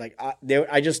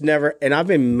 I just never, and I've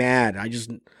been mad. I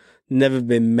just never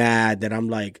been mad that I'm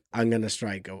like I'm gonna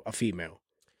strike a female.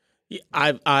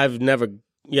 Yeah, I've never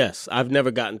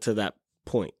gotten to that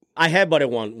point. I headbutted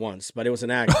one once, but it was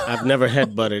an accident. I've never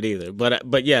headbutted either.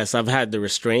 But yes, I've had to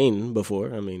restrain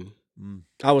before. I mean,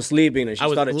 I was sleeping and she I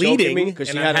was started bleeding, choking me because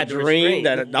she and I had a had to dream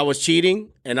restrain. that I was cheating,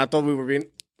 and I thought we were being.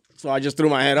 So I just threw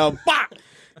my head up, bah!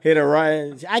 Hit her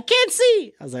right. I can't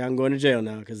see. I was like, I'm going to jail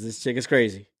now because this chick is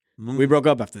crazy. We broke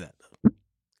up after that.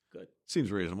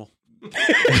 Seems reasonable.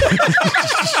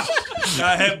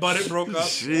 Got headbutted, broke up.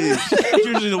 Jeez. That's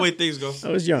usually the way things go. I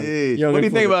was young. Jeez. Young What do and you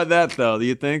think foolish. about that, though? Do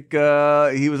you think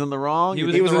he was in the wrong? He You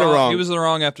was, think in the in the wrong. wrong. He was in the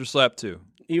wrong after slap 2.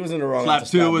 He was in the wrong. Slap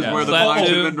after 2 was Yeah. where the Slap punch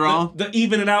two. had been drawn? The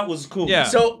evening out was cool. Yeah.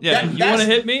 So yeah, that- you want to that's-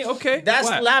 hit me? Okay. That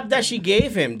whack. slap that she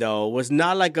gave him though was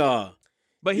not like a.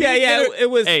 But he Yeah, didn't yeah, hit her- it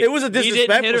was- Hey, It was a he didn't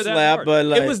hit her disrespectful that slap, hard. but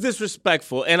like it was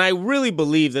disrespectful, and I really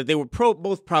believe that they were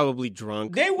both probably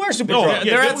drunk. they were super No, drunk.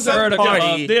 yeah, They're there at was some a party.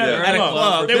 club. They Yeah. At a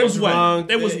club. They was wet. drunk.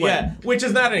 They was wet. Yeah, which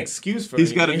is not an excuse for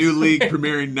He's got a anything. new league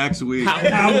premiering next week.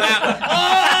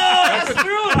 That's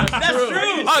true.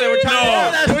 Oh, they were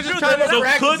trying. They were just trying to So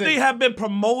practice could it. they have been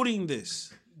promoting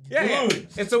this? Yeah.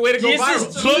 It's a way to go This viral.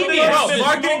 is genius.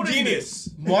 Marketing genius.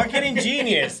 Marketing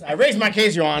genius. I raised my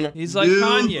case, Your Honor. He's like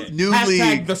Kanye. New Hashtag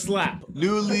league. the slap.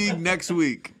 New league next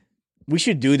week. We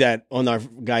should do that on our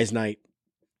guys' night.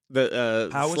 The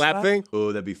Power slap slap? thing.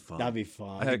 Oh, that'd be fun. That'd be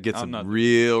fun. I'd get I'm some not-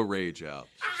 real rage out.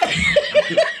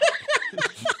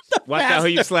 Watch out who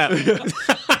you slap.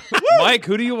 Mike,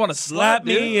 who do you want to slap, Slap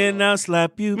me and I'll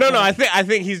slap you. No, I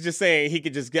think he's just saying he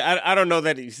could just get. I don't know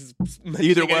that he's Either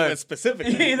mentioning way. it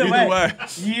specifically. Either way.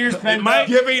 Years spent might-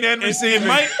 Giving and receiving.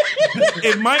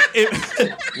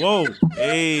 Whoa.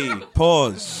 Hey,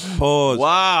 pause.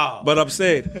 Wow. But I'm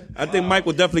saying, I think Mike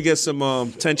will definitely get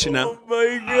some tension out.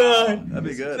 my God. That'd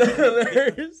be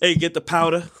good. Hey, get the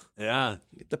powder. Yeah.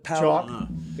 Get the powder. Chalk.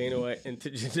 Dana White,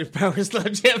 intergender power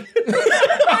slam champion.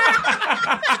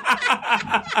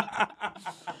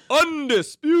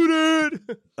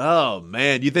 Undisputed. Oh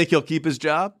man, you think he'll keep his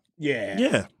job? Yeah.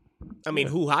 Yeah. I mean,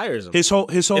 who hires him? His whole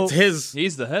It's his.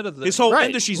 He's the head of the. his whole Right.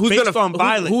 industry's Who's based gonna- on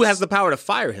violence. Who has the power to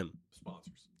fire him?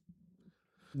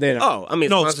 They don't. Oh, I mean,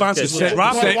 No, sponsors Yeah. will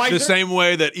drop it. The same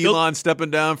way that Elon's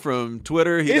stepping down from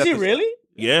Twitter. Is got he this- really?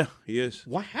 Yeah, he is.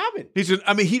 What happened? He's just,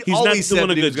 I mean, he He's always not said doing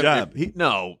that a he was good gonna job.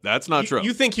 No, that's not true.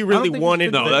 You think he really think he's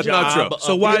wanted? no, the that's not job true.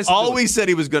 So why He is always said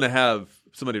he was going to have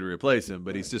somebody to replace him,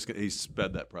 but he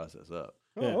sped that process up.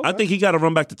 Oh, I think he got to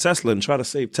run back to Tesla and try to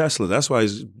save Tesla. That's why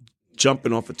he's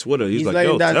jumping off of Twitter. He's like,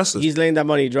 letting yo, that, Tesla's he's letting that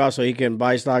money drop so he can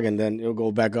buy stock and then it'll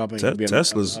go back up and he'll be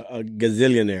Tesla's- a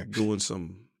gazillionaire. doing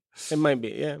some. It might be.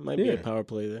 Yeah, it might be Yeah. a power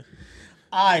play there.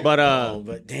 But But,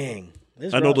 but dang,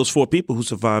 I know those 4 people who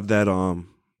survived that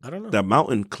I don't know. that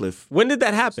mountain cliff. When did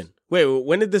that happen? Wait,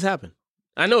 when did this happen?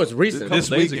 I know it's recent.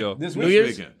 Couple days ago. This New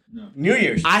Year's? weekend. New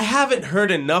Year's. I haven't heard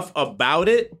enough about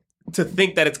it to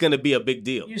think that it's going to be a big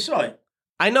deal. You saw it.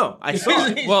 I know. I saw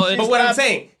it. Well, it's But what I'm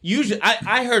saying, usually,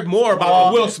 I heard more about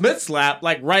the Will Smith slap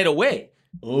like right away.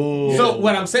 Oh, So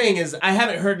what I'm saying is, I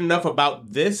haven't heard enough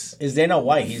about this is Dana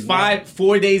White? He's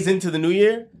 4 days into the new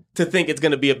year to think it's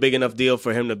going to be a big enough deal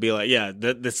for him to be like, yeah,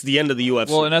 that's the end of the UFC.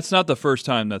 Well, and that's not the first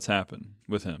time that's happened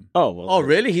with him. oh, well, Oh,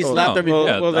 really? He slapped her before.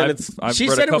 Yeah, well, then I've She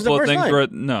read said a it was the couple of first things time. where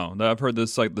no, I've heard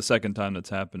this like the second time that's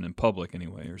happened in public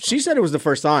anyway. Or She something. said it was the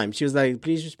first time. She was like,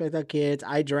 "Please respect our kids.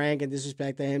 I drank and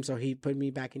disrespected him, so he put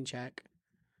me back in check."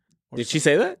 Did she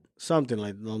say that? Something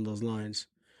like along those lines.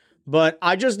 But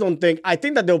I just don't think. I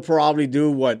think that they'll probably do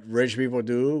what rich people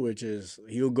do, which is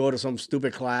he'll go to some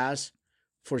stupid class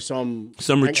for some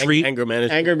Retreat. Anger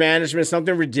management. anger management,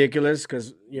 something ridiculous.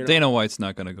 Because Dana White's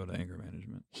not going to go to anger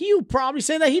management. he'll probably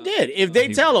say that he did. If they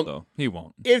He tell won't, him, though. He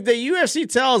won't. if the UFC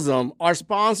tells them our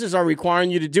sponsors are requiring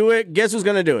you to do it, guess who's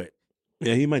gonna do it?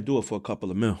 Yeah, he might do it for a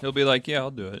couple of mil. He'll be like, "Yeah, I'll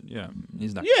do it." Yeah,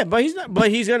 he's not. Yeah, but he's not. But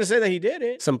he's gonna say that he did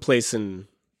it. Some place in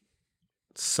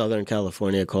Southern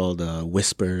California called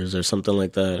Whispers or something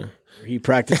like that. He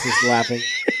practices slapping.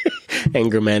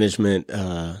 Anger management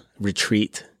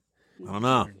retreat. I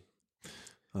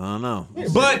don't know.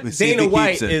 But We'll see if Dana he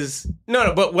White keeps it. is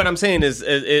no. But what I'm saying is,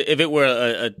 if it were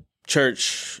a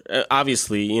church,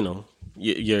 obviously, you know,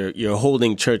 you're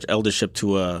holding church eldership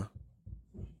to a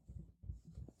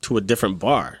different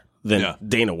bar than Yeah.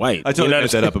 Dana White. I totally You know made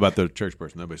that up about the church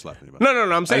person. Nobody's slapping about.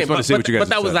 No, I'm saying, just wanted to see what you guys but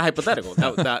that have was said. the hypothetical.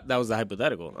 That was the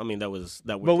hypothetical. I mean, that we're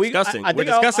But we- discussing. I We're think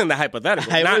I'll- discussing the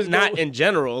hypothetical, I was not go- in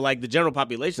general, like the general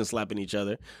population slapping each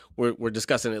other. We're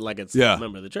discussing it like it's Yeah. a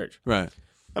member of the church. Right.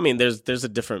 I mean, there's a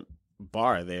different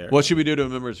bar there. What should we do to a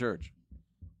member of church?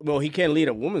 Well, he can't lead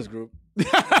a women's group. That's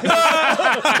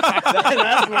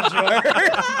for sure.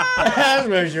 That's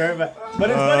for sure. But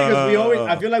it's funny because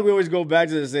I feel like we always go back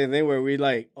to the same thing where we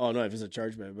like, oh no, if it's a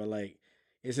church man, but like,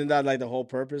 isn't that like the whole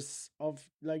purpose of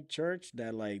like church?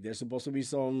 That like there's supposed to be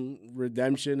some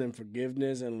redemption and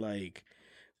forgiveness and like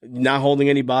not holding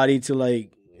anybody to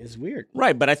like. It's weird.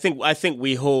 Right, but I think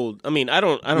we hold. I mean, I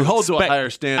don't. We hold to a expect- higher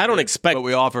standard. I don't expect. but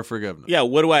we offer forgiveness. Yeah,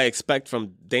 what do I expect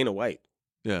from Dana White?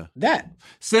 Yeah. That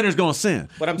Sinner's gonna sin.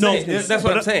 What I'm No, saying, that's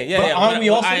what I'm saying. Yeah, but yeah. aren't we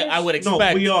all I sinners? would No,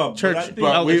 expect we are, church but I think-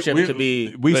 eldership we, to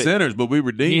be. we but- sinners, but we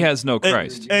redeemed. He has no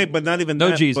Christ. Hey, but not even No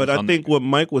that. Jesus But I on think that. what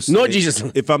Mike was saying, No Jesus.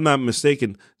 if I'm not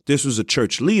mistaken, this was a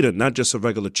church leader, not just a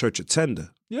regular church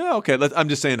attender. Yeah. Okay. I'm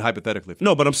just saying hypothetically.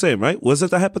 No, but I'm saying, right? Was it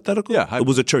the hypothetical? Yeah, It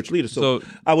was a church leader. So, So-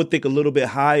 I would think a little bit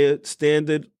higher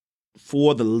standard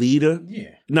for the leader.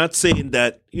 yeah. Not saying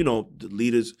that, the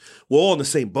leaders, we're all in the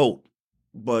same boat,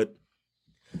 but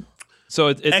So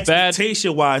it's bad.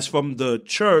 expectation-wise from the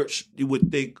church, you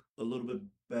would think a little bit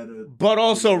better. But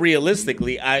also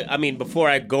realistically, I mean, before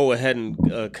I go ahead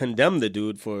and condemn the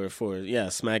dude for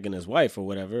smacking his wife or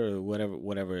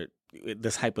whatever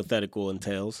this hypothetical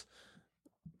entails,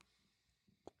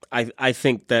 I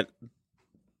think that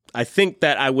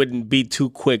I wouldn't be too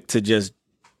quick to just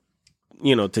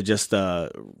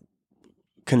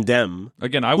condemn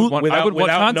Again, I would want. I would want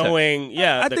without context. knowing.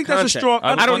 Yeah, I the think that's a context. strong-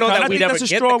 I don't know I that think we'd ever that's a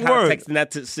get strong the context word. in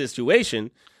that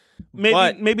situation. Maybe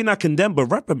But- maybe not condemn, but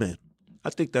reprimand. I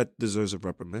think that deserves a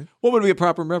reprimand. What would be a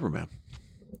proper reprimand?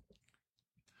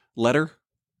 Letter.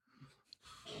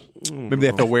 Maybe they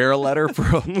have to wear a letter for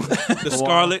The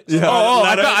Scarlet.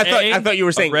 I thought you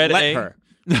were saying red let A. her.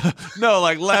 no,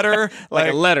 like letter,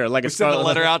 Like a letter, like we a send a scarlet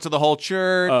letter out to the whole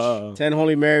church. 10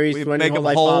 Holy Marys, We 20 make them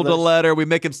Holy hold a Fathers. letter. We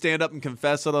make him stand up and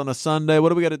confess it on a Sunday. What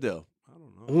do we got to do?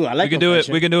 Ooh, I like We can do it.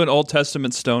 confession. We can do an Old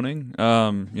Testament stoning.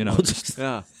 Just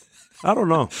Yeah. I don't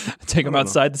know. take them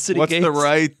outside the city What's gates. the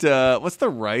right? What's the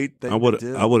right thing I to would.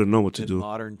 do I wouldn't know what to in do.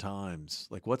 modern times?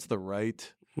 Like, what's the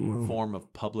right form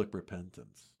of public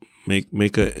repentance? Make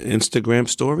an Instagram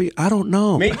story. I don't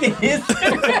know. Make the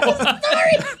Instagram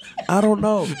story. I don't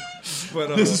know.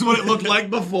 This is what it looked like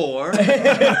before.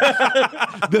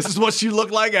 This is what she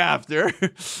looked like after.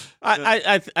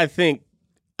 I think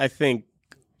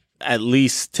at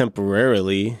least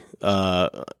temporarily,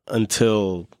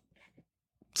 until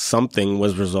something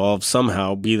was resolved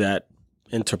somehow, be that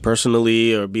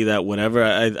interpersonally or be that whatever.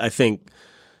 I think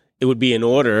it would be in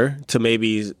order to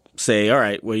maybe say, all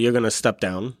right, well, you're going to step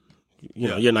down.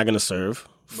 You're not going to serve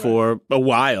for a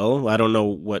while. I don't know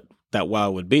what that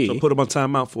while would be. So put him on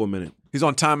timeout for a minute. He's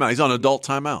on timeout. He's on adult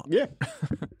timeout. Yeah.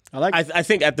 I like it. I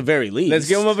think at the very least, Let's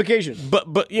give him a vacation.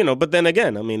 But then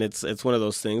again, I mean, it's one of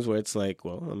those things where it's like,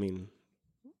 well, I mean,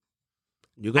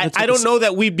 You're gonna I don't know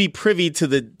that we'd be privy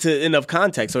to enough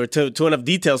context or to enough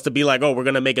details to be like, oh, we're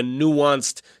going to make a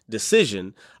nuanced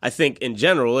decision. I think in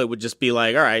general, it would just be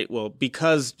like, all right, well,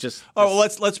 because just Oh, well,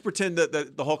 let's pretend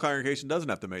that the whole congregation doesn't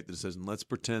have to make the decision. Let's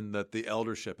pretend that the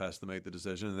eldership has to make the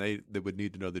decision, and they would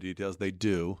need to know the details. They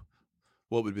do.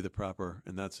 What would be the proper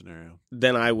in that scenario?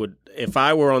 then I would, if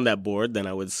I were on that board, then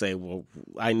I would say, well,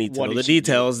 I need to What know he the should do.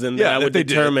 details. Then Yeah, I if would they did.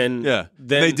 determine. Yeah,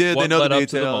 Then they did. They what know the led up to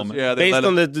the details. moment. Yeah, they based let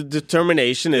on it the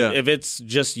determination. Yeah. If it's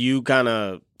just you kind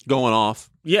of, going off.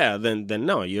 then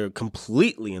no, you're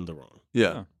completely in the wrong.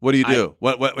 Yeah. What do you do?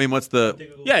 What I mean, what's the?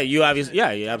 Yeah, you obviously.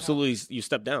 Yeah, you absolutely. You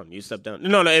step down. You step down.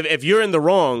 No. If you're in the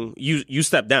wrong, you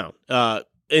step down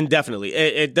indefinitely.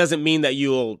 It doesn't mean that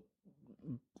you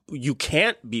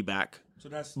can't be back. So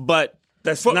that's But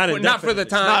That's for, not not for the indefinite.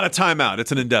 time. Not a timeout.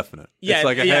 It's an indefinite. yeah, It's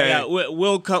like a, yeah, hey, yeah.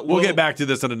 we'll get back to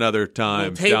this at another time.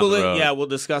 We'll table down the it. road. Yeah, we'll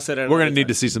discuss it. We're going to need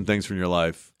to see some things from your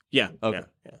life. Yeah. Okay.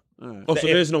 Yeah. Oh, so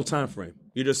there's no time frame.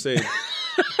 You just say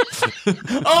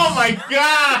Oh my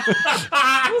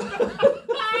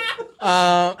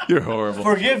god! You're horrible.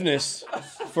 Forgiveness.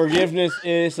 Forgiveness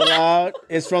is allowed.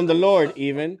 It's from the Lord,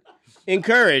 even.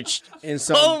 Encouraged in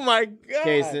some Oh my god!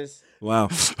 cases. wow.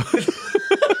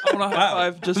 I want a high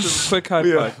five. Just a quick high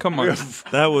five. Come on.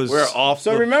 That was We're off.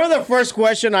 So remember the first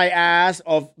question I asked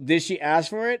of did she ask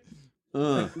for it?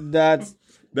 That's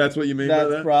That's what you mean by that's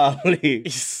that? probably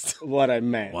what I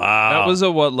meant. Wow. That was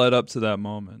what led up to that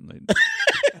moment. Like,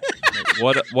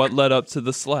 what led up to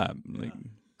the slap? Like,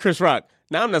 Chris Rock.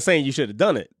 Now I'm not saying you should have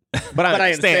done it, but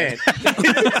I understand.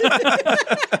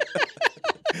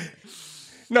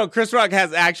 No, Chris Rock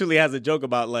has a joke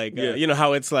about like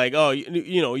how it's like, oh,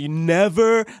 you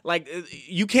never like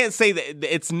you can't say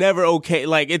that it's never okay.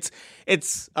 Like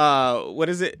it's what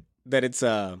is it that it's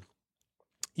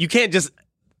you can't just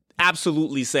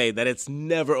absolutely say that it's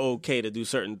never okay to do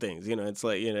certain things. It's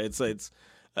like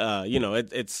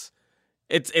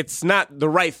it's not the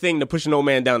right thing to push an old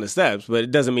man down the steps, but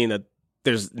it doesn't mean that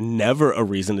there's never a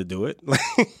reason to do it.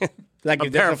 Like I'm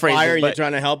if there's a paraphrasing, fire and you're but-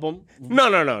 trying to help him.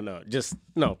 No. Just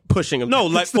pushing him. no,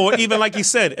 like or even like you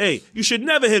said, hey, you should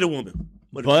never hit a woman.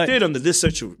 But if But- you did under this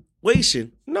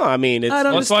situation, No, I mean it's I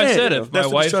don't that's why I understand. said You know, if my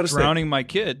that's what he's trying wife's to say. drowning my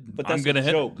kid, but I'm that's gonna a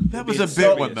hit. joke. That was a Being big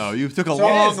serious. one, though. You took a So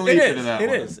long leap into that one.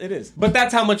 It is. But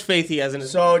that's how much faith he has in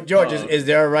his. So George, is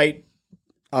there a right?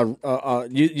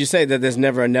 You say that there's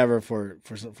never a never for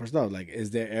stuff. Like,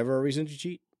 is there ever a reason to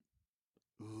cheat?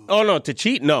 Oh no, to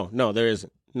cheat? No, there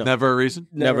isn't. No, Never a reason?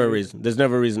 never a reason. There's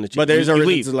never a reason to cheat. But there's you, a you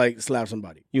reason leave. to like slap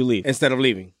somebody You leave. instead of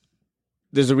leaving.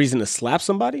 There's a reason to slap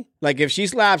somebody. Like if she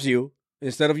slaps you,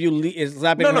 instead of you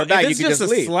slapping No, her if back, you it's can just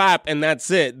just a leave. slap and that's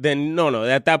it, then no.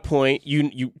 At that point,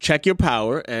 you check your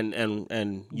power and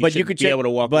you But should you could be check, able to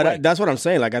walk But away. that's what I'm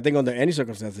saying. Like I think under any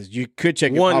circumstances, you could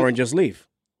check your One- power and just leave.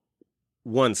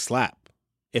 One slap.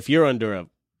 If you're under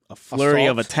a flurry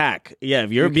of Assault? attack, yeah.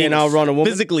 If you're You being can't outrun a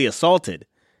woman? physically assaulted,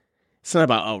 it's not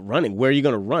about outrunning. Where are you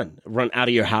going to run? Run out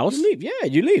of your house? You leave. Yeah,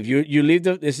 you leave. You leave.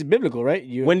 This is biblical, right?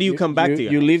 When do you come back to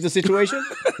your You house? leave the situation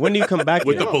When do you come back?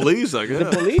 With to the your house? police, I guess.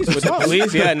 the police. With the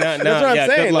Police? Yeah, no. That's what I'm yeah,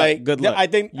 saying. Good luck. Like, good luck. I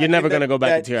think you're never think going to go back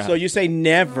that- into your house. So you say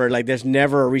never. Like there's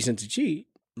never a reason to cheat.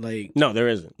 Like no, there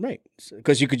isn't. right,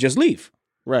 because you could just leave.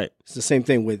 Right. It's the same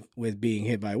thing with being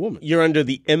hit by a woman. You're under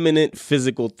the imminent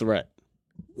physical threat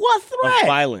What of threat?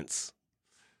 violence.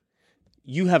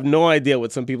 You have no idea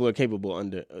what some people are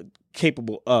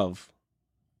capable of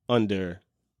under.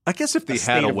 I guess if they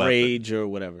state had a of weapon, rage or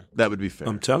whatever. that would be fair.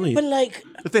 I'm telling But you. like,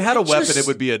 If they had a weapon, just- it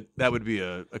would be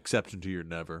a exception to your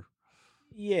never.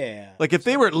 yeah. Like if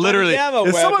they were literally, they have a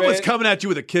if someone was weapon- coming at you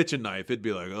with a kitchen knife, it'd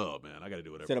be like, oh man, I got to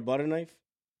do Is it whatever. a butter knife?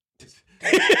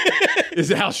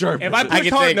 Is it how sharp? If is I it? push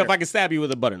hard take enough, her. I can stab you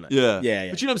with a butter knife. Yeah. Yeah, yeah.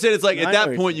 But you know what I'm saying? It's like No, at I know that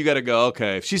what point you got to go,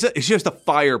 okay, if if she has to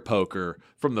fire poker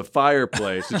from the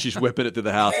fireplace and she's whipping it through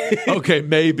the house, okay,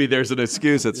 maybe there's an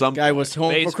excuse at some Guy was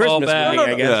home for Baseball Christmas bat. with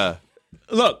me, I guess. Yeah.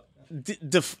 Look,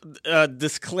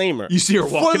 disclaimer. You see her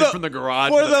walking For in from the garage.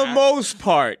 For with the an axe. most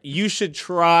part, you should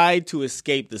try to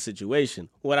escape the situation.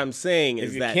 What I'm saying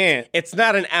is you that can't- it's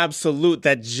not an absolute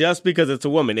that just because it's a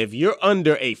woman, if you're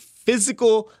under a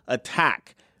physical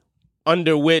attack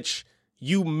under which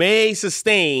you may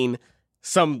sustain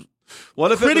some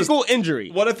What if it was- critical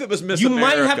injury, What if it was Miss you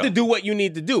America? might have to do what you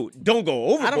need to do. Don't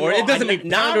go I don't overboard. know. It doesn't mean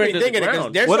now pounder I'm into the thinking it, 'cause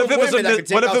ground. there's What some if it was a women that Miss, could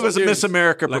take what if out it was a some Miss dudes.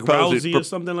 America Like proposing, Rousey or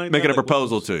something like making that? a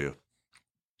proposal to you?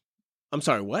 I'm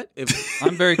sorry, what? If,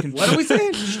 I'm very confused. what are we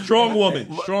saying? Strong woman.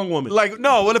 Strong woman. Like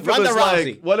no. What if it Ronda was like?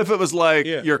 Rousey. What if it was like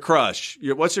Yeah. your crush?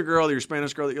 What's your girl? Your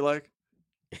Spanish girl that you like?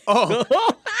 Oh,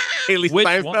 Haley Which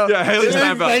Steinfeld. one? Yeah, Haley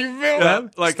Steinfeld. Steinfeld. Yeah,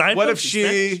 like Steinfeld? what if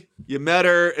She's you met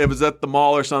her? It was at the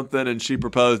mall or something, and she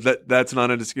proposed. That's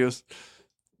not an excuse.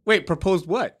 Wait, proposed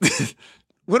what?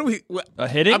 What are we? What? A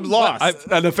hitting? I'm lost.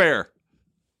 An affair.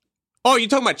 Oh, you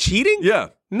talking about cheating? Yeah.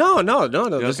 No. There's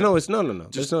okay. no. It's no.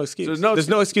 There's no excuse. there's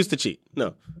no excuse to cheat.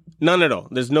 No, none at all.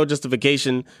 There's no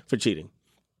justification for cheating.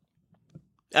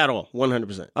 At all.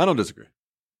 100%. I don't disagree.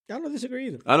 I don't disagree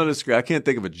either. I don't disagree. I can't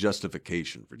think of a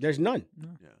justification for. There's none.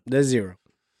 There's zero.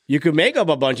 You could make up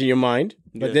a bunch in your mind,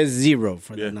 but Yeah. there's zero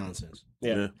for Yeah. that nonsense.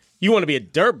 Yeah. You want to be a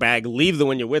dirtbag? Leave the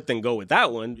one you're with and go with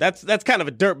that one. That's kind of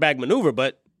a dirtbag maneuver,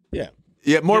 but Yeah.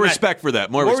 Yeah, more You're not- respect for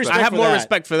that. More More respect. I have for more that.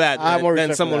 respect for that I have more than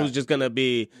respect for someone that. who's just gonna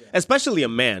be, especially a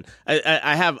man.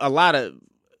 I have a lot of,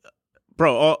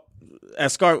 bro.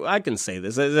 As I can say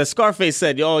this. As Scarface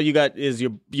said, all you got is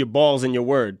your balls and your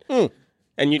word,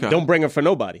 and you don't bring it for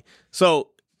nobody. So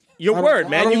your I word,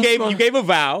 don't- man. I You don't- gave a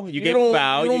vow. You gave a don't-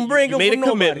 vow. you don't bring You it made for a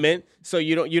nobody. commitment. So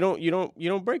you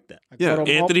don't break that. Yeah. Cut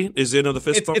 'em Anthony, is there another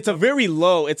fist bump? It's a very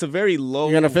low. It's a very low.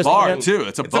 You're gonna fist Bar bump? too.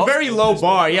 It's a It's a very low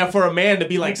bar, yeah, for a man to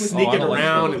be like sneaking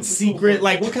around and secret.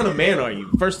 Like, what kind of man are you?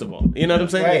 First of all, you know what I'm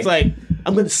saying? Right. It's like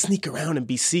I'm gonna sneak around and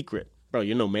be secret, bro.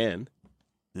 You're no man.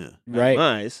 Right.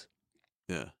 Nice.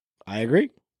 Yeah. I agree.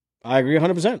 I agree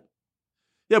 100%.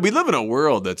 Yeah, we live in a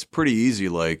world that's pretty easy.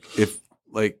 Like, if,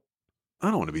 like, I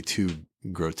don't want to be too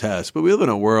grotesque, but we live in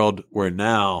a world where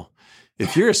now,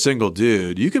 if you're a single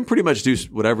dude, you can pretty much do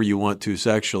whatever you want to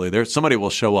sexually. Somebody will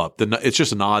show up. It's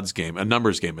just an odds game, a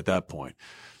numbers game at that point.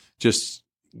 Just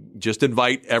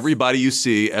invite everybody you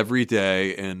see every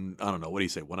day, and I don't know, what do you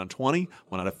say? 1 out of 20,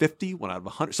 1 out of 50, 1 out of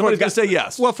 100. Somebody's going to say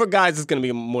yes. Well, for guys, it's gonna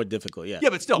be more difficult. Yeah. Yeah,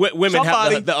 but still, women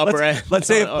somebody- have the upper end. Let's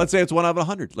say it's 1 out of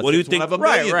 100. What do you think? One out of a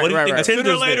Right, million. right, What do you right, think? right. Sooner or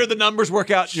Tinder's later, there? the numbers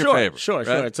work out in your Sure, favor. sure.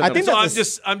 right? It's I think So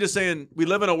that's I'm just saying we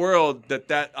live in a world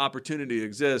that opportunity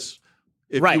exists.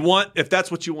 If Right. if that's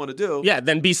what you want to do, Yeah,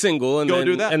 then be single and Go then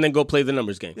do that. and then go play the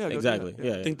numbers game. Yeah, go do exactly. that.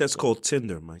 Yeah. I think that's called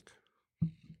Tinder, Mike.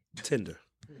 Tinder.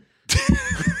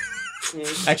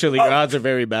 Actually, your odds are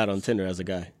very bad on Tinder as a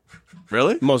guy.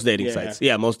 really, Most dating Yeah. sites.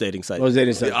 Yeah, most dating sites. Those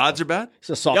dating the sites. odds are bad. It's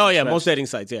a soft Oh yeah, express. most dating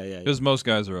sites. Yeah. Because most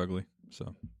guys are ugly.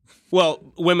 So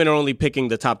Well, women are only picking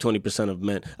the top 20% of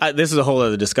men. This is a whole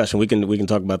other discussion. We can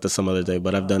talk about this some other day.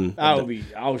 But I've done. I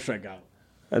will strike out.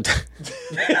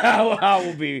 I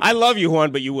will be I love you,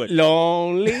 Juan, but you would.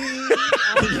 lonely.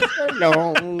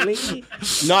 Lonely.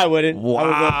 No, I wouldn't. I would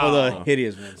go for the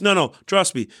hideous ones. No,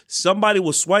 trust me. Somebody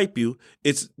will swipe you.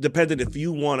 It's dependent if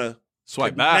you want to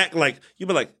Swipe back. Like you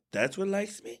be like, that's what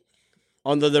likes me.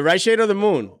 On the right shade of the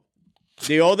moon.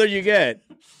 The older you get.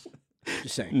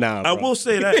 Just saying. Nah, I bro. will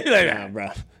say that. Nah, bro.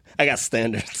 I got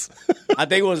standards. I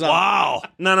think it was Wow.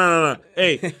 No.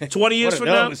 Hey, 20 years What a from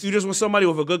now, numbers. you just want somebody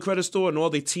with a good credit score and all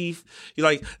their teeth. You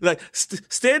like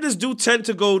standards do tend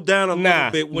to go down a Nah,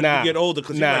 little bit when nah, you get older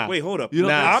because nah. you're like, wait, hold up. You don't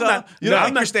Nah, think I'm so? not- You don't nah, think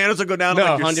I'm your not- standards will go down No,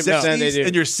 like your 100% they 60s? do.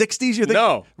 In your 60s, you think?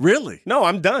 No. Really? No,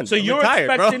 I'm done. So I'm you're retired,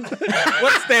 expecting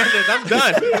what standards? I'm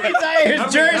done.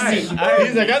 his jersey. He's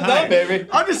like, I'm done, baby.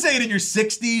 I'm just saying, in your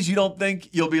 60s, you don't think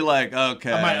you'll be like,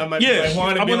 okay. I might Yeah, like,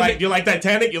 Juan, and I'm be gonna like, make- you like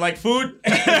Titanic? You like food?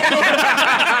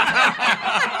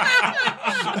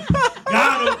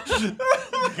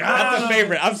 That's a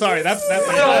favorite. I'm sorry. That's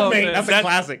a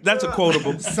classic. That's a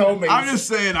quotable. So many. I'm just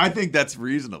saying, I think that's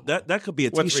reasonable. That could be a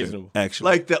What's t-shirt. reasonable? Actually,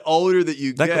 Like the older that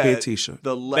you That get, could be a t-shirt.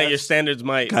 the that less. your standards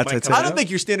might Got come Titanic. I don't down. think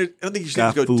your standards. I don't think your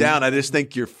Got standards go food. down. I just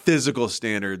think your physical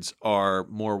standards are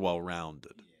more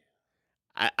well-rounded.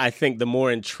 I think the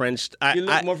more entrenched You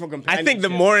look more for I think the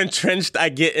companionship. more entrenched I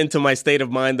get into my state of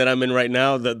mind that I'm in right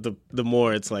now, the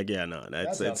more it's like, yeah, no,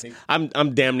 That's it's healthy.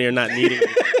 I'm damn near not needing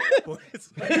it.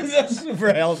 That's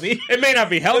super healthy. It may not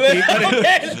be healthy, but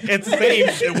it's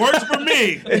safe. It works for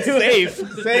me. It's safe.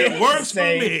 It works for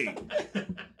Safe. me.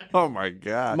 Oh my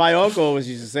God. My uncle always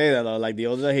used to say that though. Like the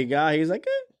older he got, he's like,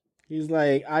 he's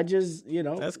like, I just,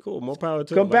 That's cool. More power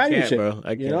to him. companionship, I can't, bro.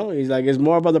 I can't. You know, he's like, it's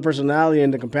more about the personality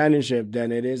and the companionship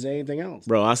than it is anything else.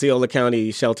 Bro, Osceola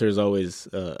County Shelters always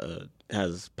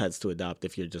has pets to adopt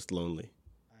if you're just lonely.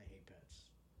 I hate pets.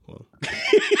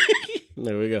 Well,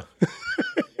 there we go.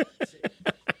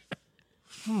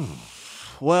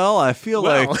 Well, I feel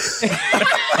like Well,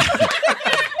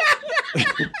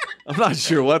 I'm not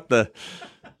sure what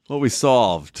we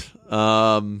solved,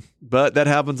 but that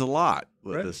happens a lot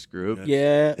with this group.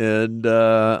 Yeah, And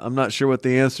I'm not sure what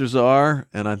the answers are,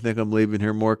 and I think I'm leaving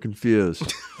here more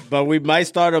confused. but we might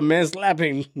start a men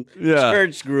slapping Yeah.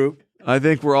 church group. I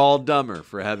think we're all dumber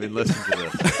for having listened to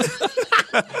this.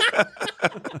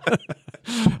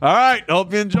 All right.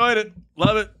 Hope you enjoyed it.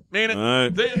 Love it. Mean it. All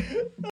right. See ya.